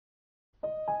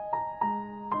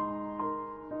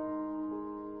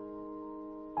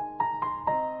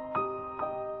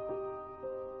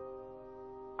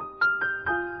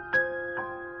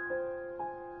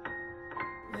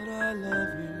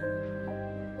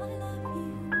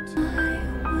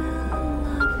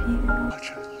much.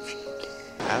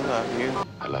 I love you.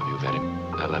 I love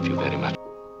you very much.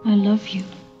 I love you.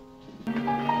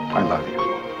 I love you.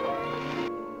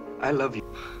 I love you.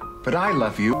 But I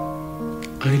love you.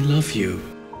 I love you.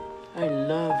 I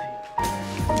love you.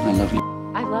 I love you.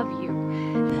 I love you.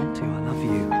 I love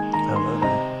you.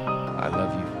 I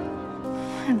love you.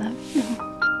 I love you.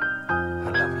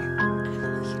 I love you.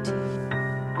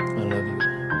 I love you.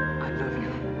 I love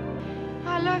you.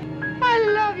 I love you. I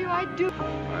love you. I do.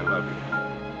 I love you.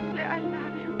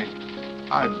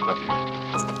 I love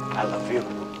you. I love you.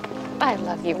 I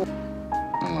love you.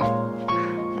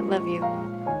 I love you. I love you.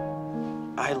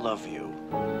 I love you.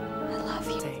 I love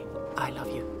you. Say, I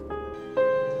love you.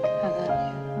 I love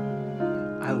you.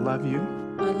 I love you.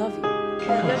 I love you. I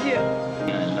love you. I love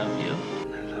you.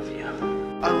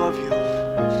 I love you.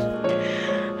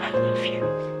 I love you.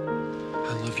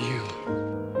 I love you.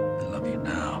 I love you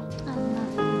now. I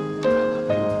love you.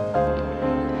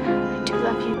 I do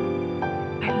love you.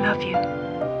 I love you.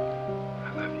 I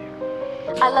love you.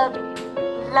 I love you.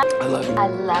 I love you. I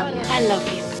love you. I love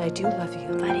you. I do love you,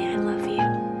 buddy. I love you.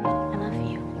 I love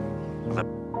you.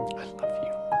 I love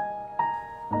you.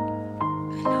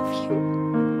 I love you.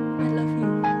 I love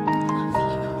you.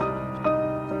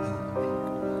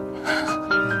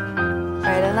 All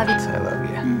right, I love you. I love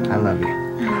you. I love you.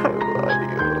 I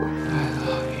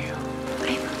love you.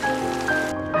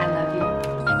 I love you.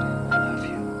 I love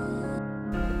you.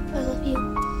 I love you.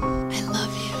 I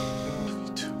love you. Me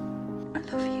too. I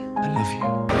love you. I love you.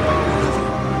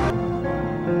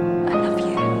 I love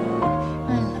you.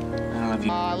 I love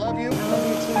you. I love you. I love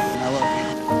you too. I love you.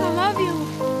 I love you.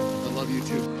 I love you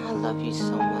too. I love you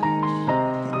so much.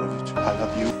 I love you too. I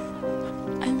love you.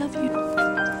 I love you.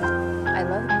 I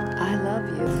love you. I love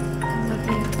you. I love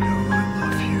you. I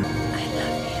love you. I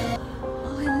love you.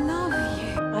 Oh, I love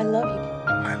you. I love you.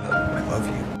 I love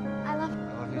you. I love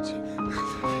I love you too.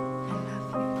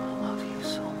 I love you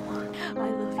so much. I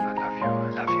love you. I love you.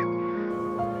 I love you.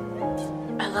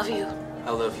 I love you.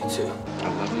 I love you too. I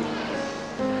love you.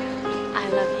 I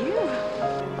love you.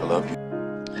 I love you.